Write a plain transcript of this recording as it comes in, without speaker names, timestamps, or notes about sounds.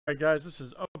All right, guys, this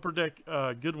is Upper Deck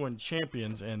Goodwin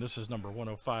Champions, and this is number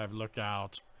 105. Look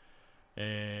out.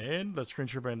 And let's screen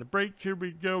share the break. Here we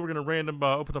go. We're going to random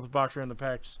open up the box, random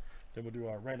packs. Then we'll do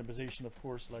our randomization, of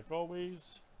course, like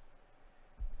always.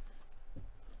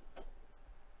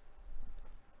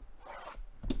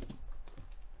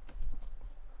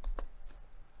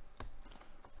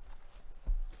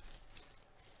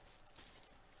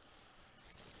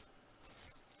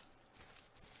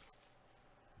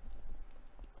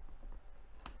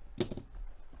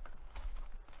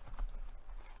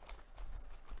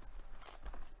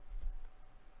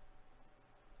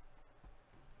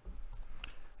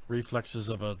 Reflexes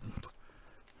of a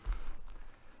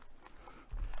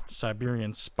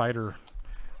Siberian spider.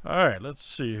 All right, let's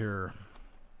see here.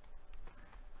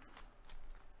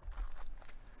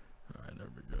 All right, there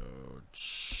we go.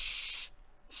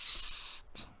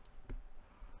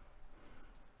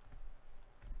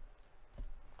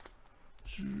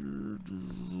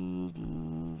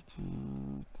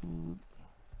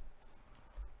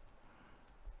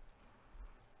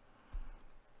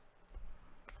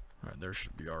 All right, there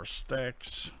should be our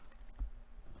stacks.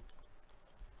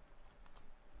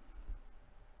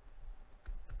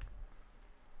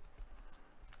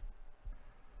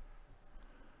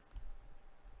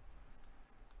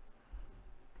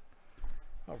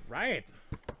 All right.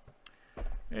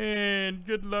 And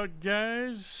good luck,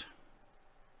 guys.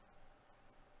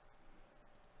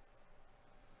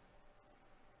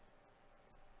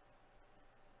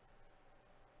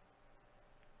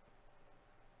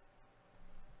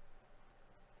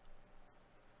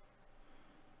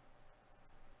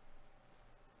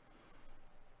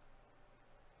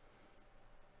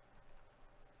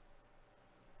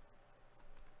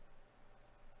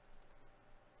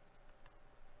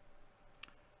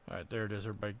 All right, there it is,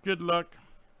 everybody. Good luck.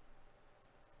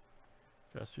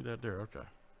 Guys, see that there? Okay.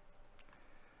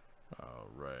 All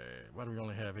right. Why do we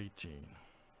only have 18?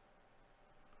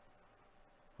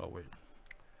 Oh, wait.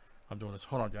 I'm doing this.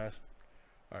 Hold on, guys.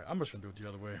 All right, I'm just going to do it the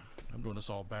other way. I'm doing this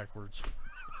all backwards.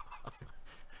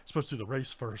 Supposed to do the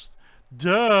race first.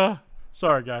 Duh.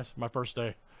 Sorry, guys. My first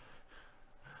day.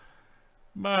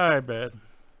 My bad.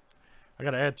 I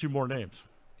got to add 2 more names.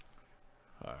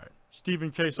 All right.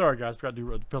 Stephen K. Sorry, guys. Forgot to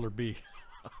do pillar B.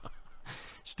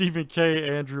 Stephen K.,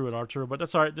 Andrew, and Arturo. But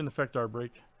that's all right. Didn't affect our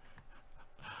break.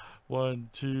 1,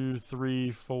 2,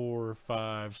 3, 4,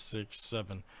 5, 6,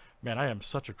 7. Man, I am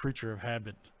such a creature of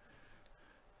habit.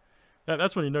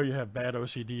 That's when you know you have bad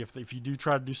OCD. If you do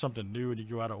try to do something new and you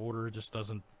go out of order, it just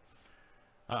doesn't.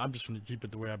 I'm just going to keep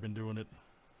it the way I've been doing it.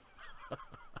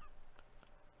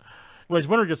 Anyways,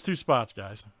 winner gets 2 spots,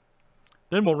 guys.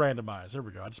 Then we'll randomize. There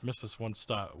we go. I just missed this one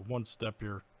step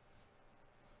here.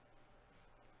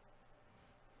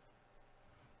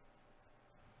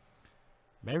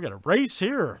 Man, we got a race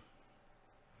here.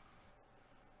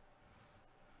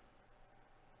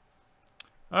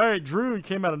 All right, Drew, you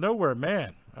came out of nowhere,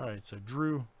 man. All right, so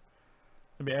Drew,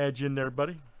 let me add you in there,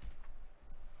 buddy.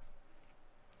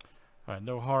 All right,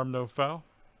 no harm, no foul.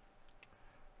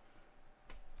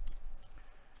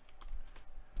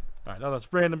 All right, now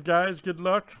that's random, guys. Good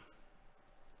luck.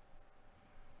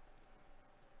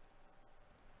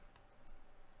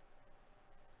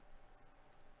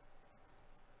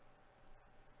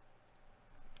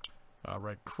 All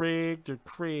right, Craig to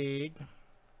Craig.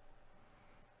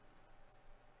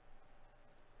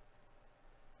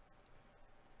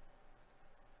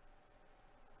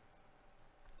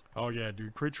 Oh, yeah,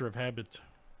 dude. Creature of habit.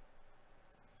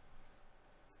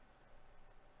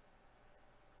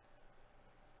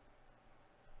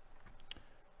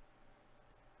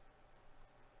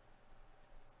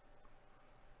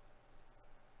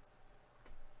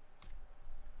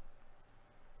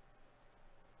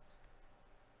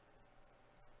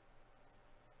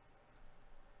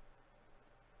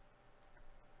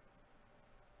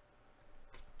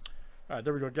 All right,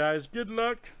 there we go, guys. Good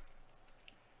luck.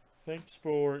 Thanks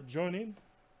for joining.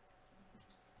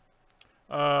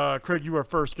 Craig, you are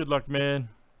first. Good luck, man.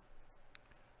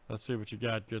 Let's see what you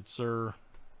got, good sir.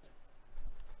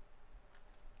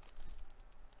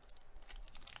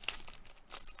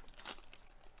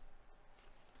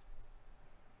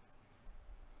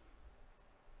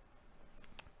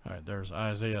 All right, there's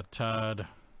Isaiah Todd.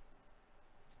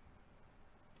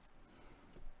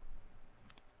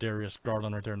 Darius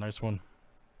Garland right there. Nice one.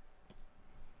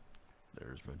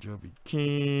 There's Jovi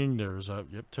King. There's,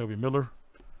 yep, Toby Miller.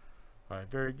 All right,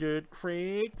 very good,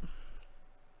 Craig.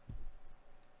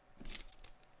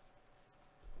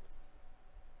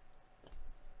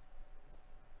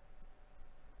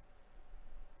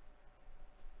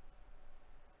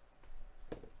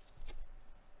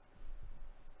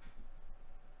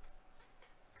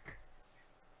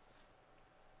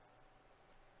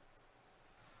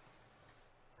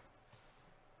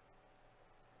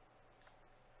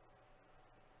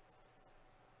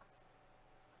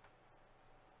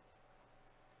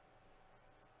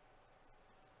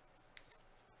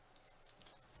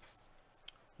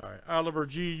 Alright, Oliver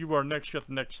G, you are next. Got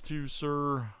the next two,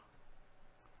 sir.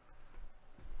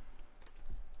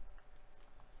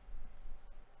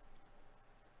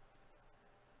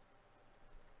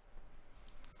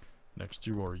 Next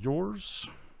two are yours.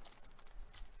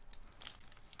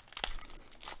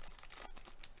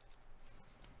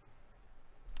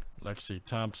 Lexi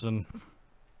Thompson.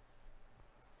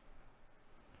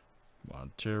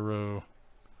 Montero.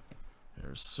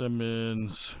 There's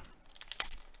Simmons.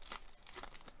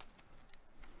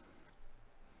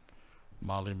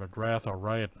 Molly McGrath, all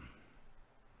right.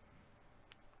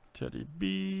 Teddy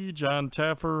B, John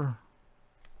Taffer.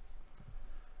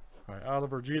 All right,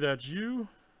 Oliver G, that's you.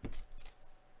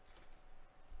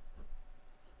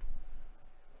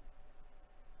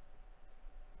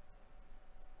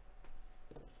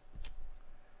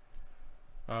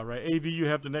 All right, AV, you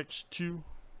have the next two.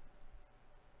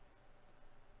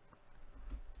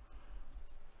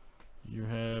 You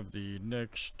have the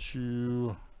next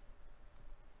two.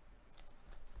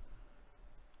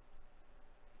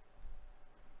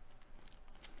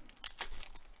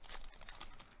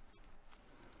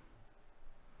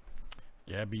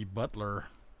 Gabby Butler,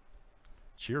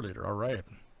 cheerleader, all right.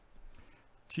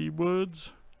 T.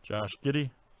 Woods, Josh Giddey.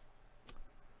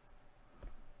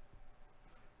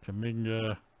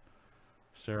 Kaminga,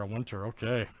 Sarah Winter,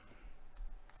 okay.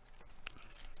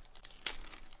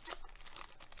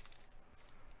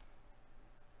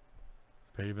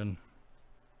 Pavan,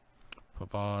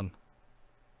 Pavon,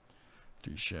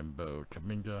 DeChambeau,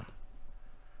 Kaminga.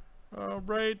 All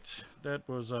right, that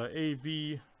was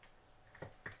AV.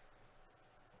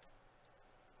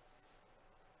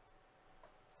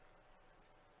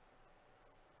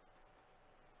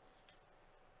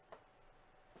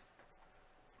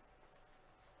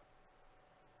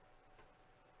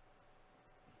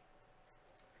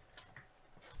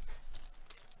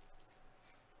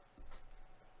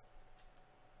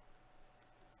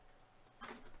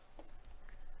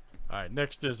 All right,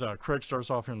 next is Craig starts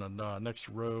off in the next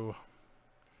row.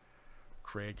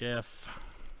 Craig F.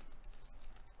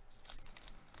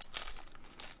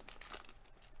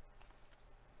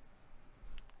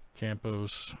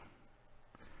 Campos.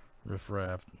 Riff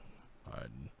Raft.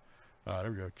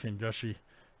 There we go. Ken Gushy.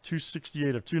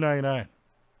 268 of 299.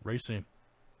 Racing.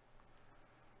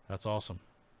 That's awesome.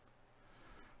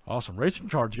 Awesome. Racing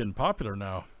cards getting popular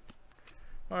now.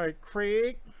 All right,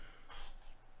 Craig.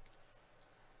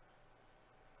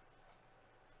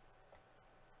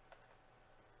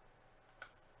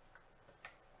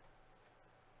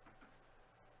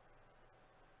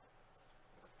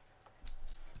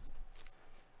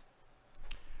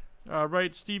 All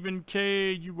right, Stephen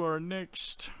K, you are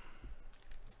next.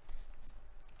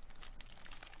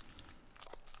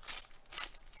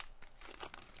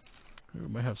 We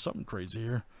might have something crazy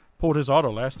here. Pulled his auto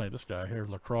last night, this guy here,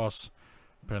 Lacrosse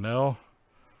Pennell.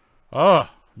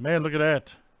 Ah, man, look at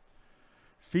that.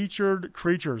 Featured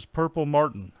Creatures, Purple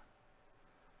Martin.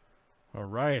 All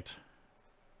right.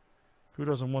 Who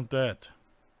doesn't want that?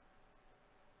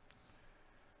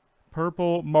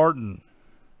 Purple Martin.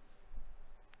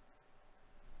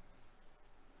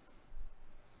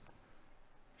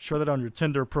 Show that on your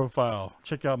Tinder profile.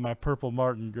 Check out my Purple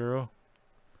Martin, girl.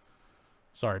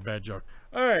 Sorry, bad joke.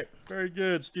 All right, very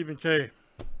good, Stephen K.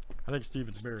 I think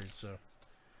Stephen's married, so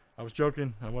I was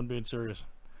joking. I wasn't being serious.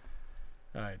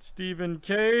 All right, Stephen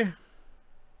K.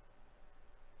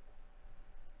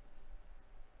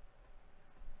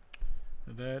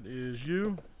 That is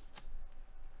you.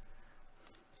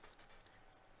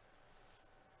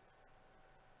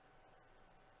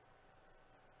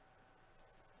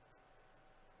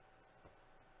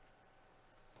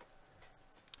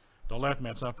 Don't laugh,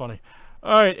 man. It's not funny.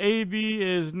 All right, AV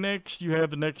is next. You have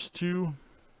the next two.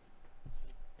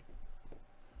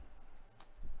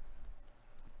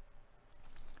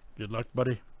 Good luck,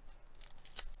 buddy.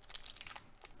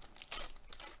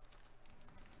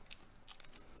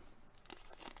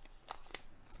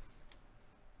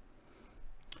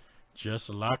 Jess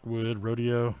Lockwood,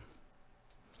 Rodeo.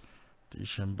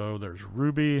 DeChambeau, there's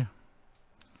Ruby.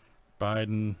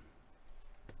 Biden.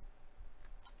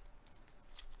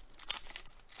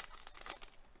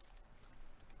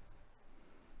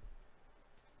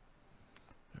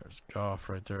 There's Goff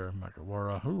right there.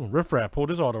 Makawara. Ooh, Riff Raff pulled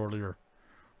his auto earlier.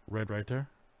 Red right there.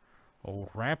 Old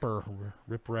rapper,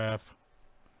 Rip Raff.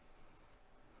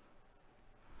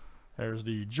 There's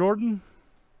the Jordan.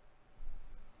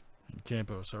 And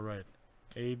Campos, all right.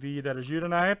 AV, that is you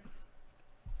tonight.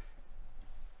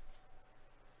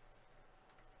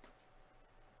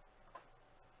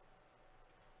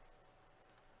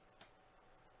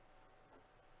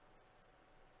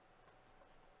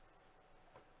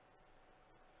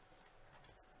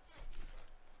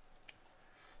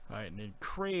 right, and then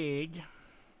Craig,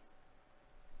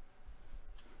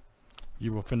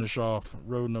 you will finish off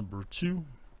row number 2.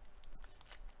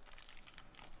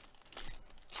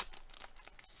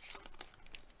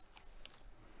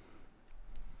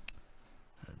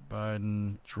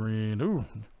 Biden, Dream. Ooh,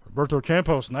 Roberto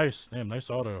Campos. Nice. Damn, nice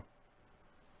auto.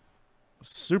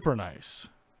 Super nice.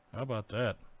 How about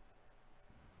that?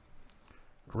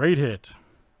 Great hit.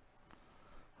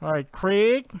 All right,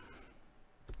 Craig,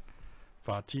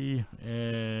 Fatih,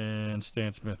 and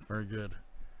Stan Smith. Very good.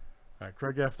 All right,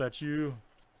 Craig F., that's you.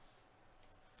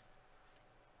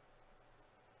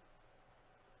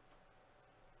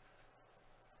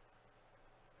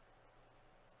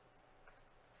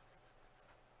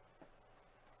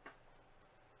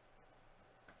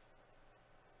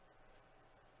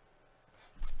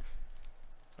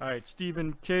 All right,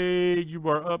 Stephen K., you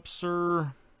are up,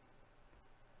 sir.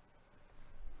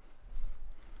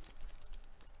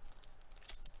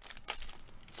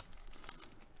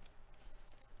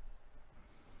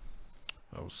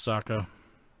 Osaka.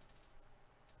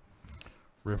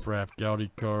 Riff Raff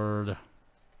Gaudy card.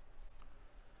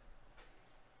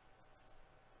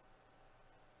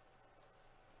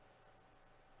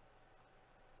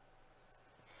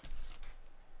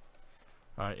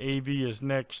 AV is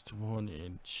next. 1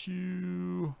 and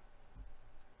 2.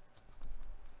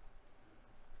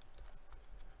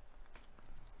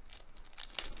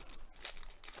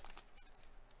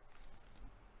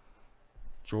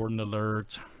 Jordan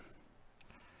Alert.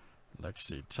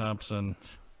 Lexi Thompson.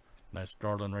 Nice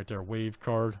Garland right there. Wave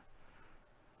card.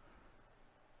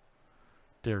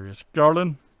 Darius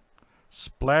Garland.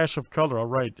 Splash of color. All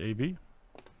right, AV.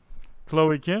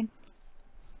 Chloe Kim.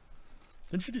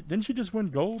 Didn't she just win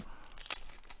gold?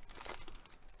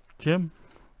 Kim?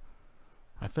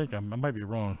 I think I might be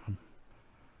wrong.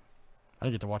 I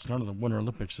didn't get to watch none of the Winter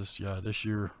Olympics this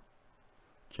year.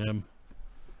 Kim.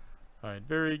 All right,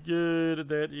 very good.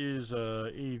 That is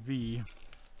AV.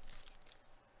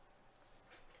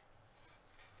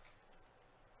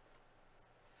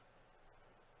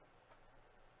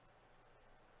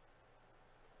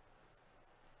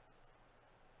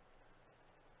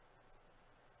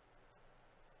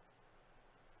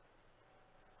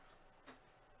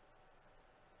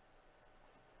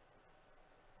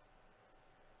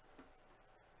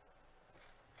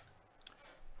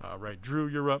 All right, Drew,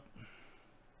 you're up.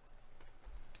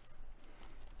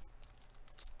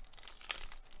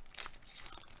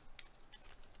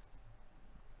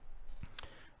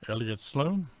 Elliott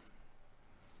Sloan.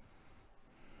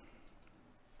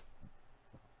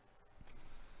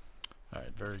 All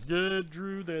right, very good,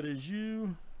 Drew. That is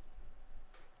you.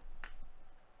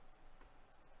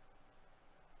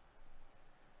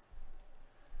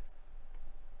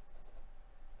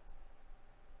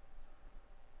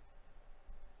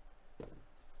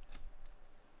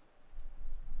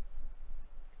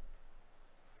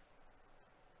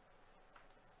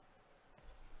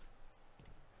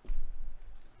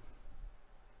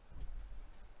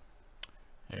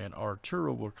 And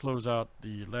Arturo will close out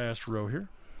the last row here.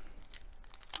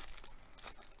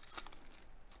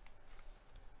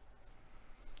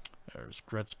 There's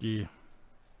Gretzky.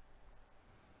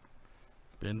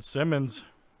 Ben Simmons.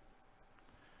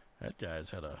 That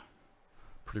guy's had a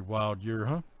pretty wild year,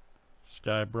 huh?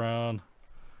 Sky Brown.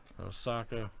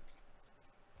 Osaka.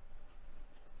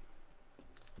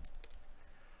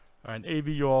 All right, AV,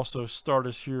 you also start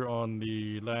us here on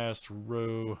the last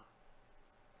row.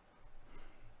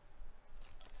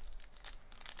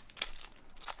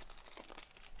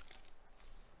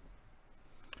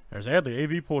 There's Adley.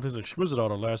 AV pulled his exquisite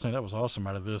auto last night. That was awesome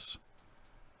out of this.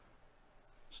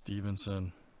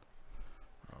 Stevenson.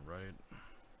 All right.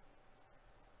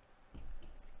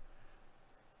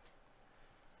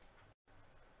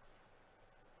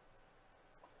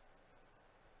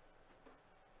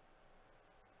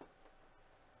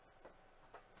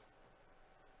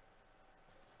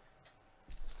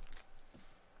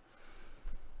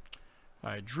 All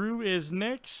right, Drew is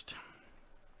next.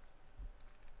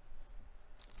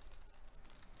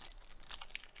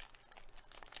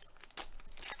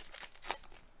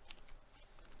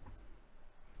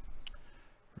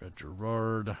 Red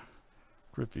Gerard.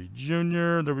 Griffey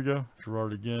Jr. There we go.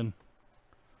 Gerard again.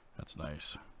 That's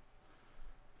nice.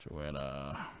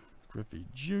 Joanna Griffey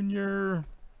Jr.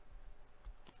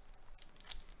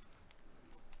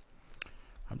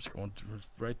 I'm just going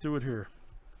right through it here.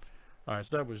 All right,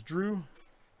 so that was Drew.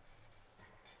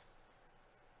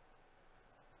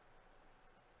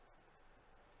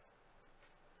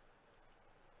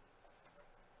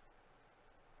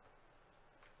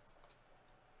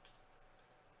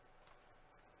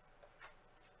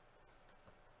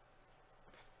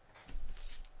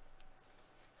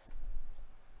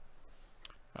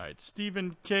 All right,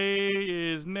 Stephen K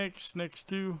is next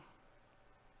to.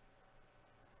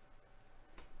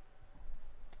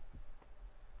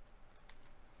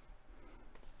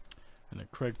 And then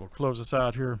Craig will close us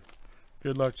out here.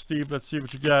 Good luck, Steve. Let's see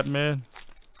what you got, man.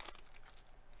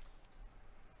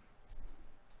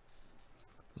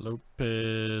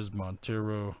 Lopez,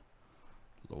 Montero,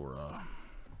 Laura.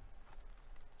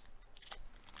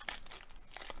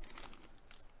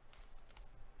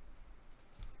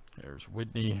 There's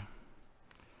Whitney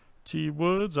T.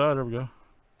 Woods. Ah, there we go.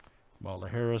 Kamala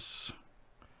Harris.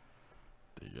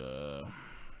 All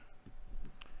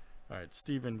right,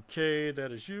 Stephen K.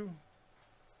 That is you.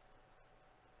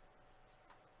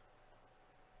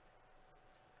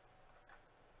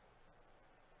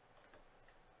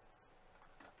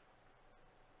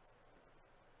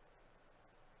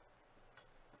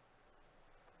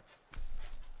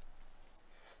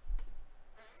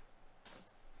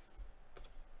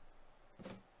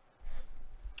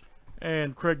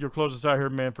 And Craig, you'll close us out here,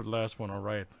 man, for the last one. All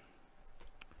right.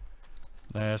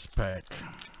 Last pack.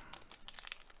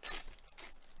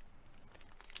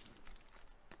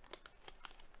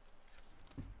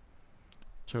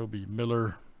 Toby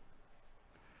Miller.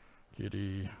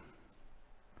 Kitty.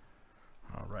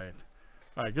 All right.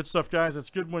 All right, good stuff, guys. That's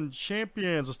Goodwin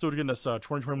Champions. Let's do it again. That's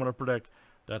 2021 Upper Deck.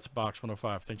 That's box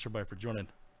 105. Thanks, everybody, for joining.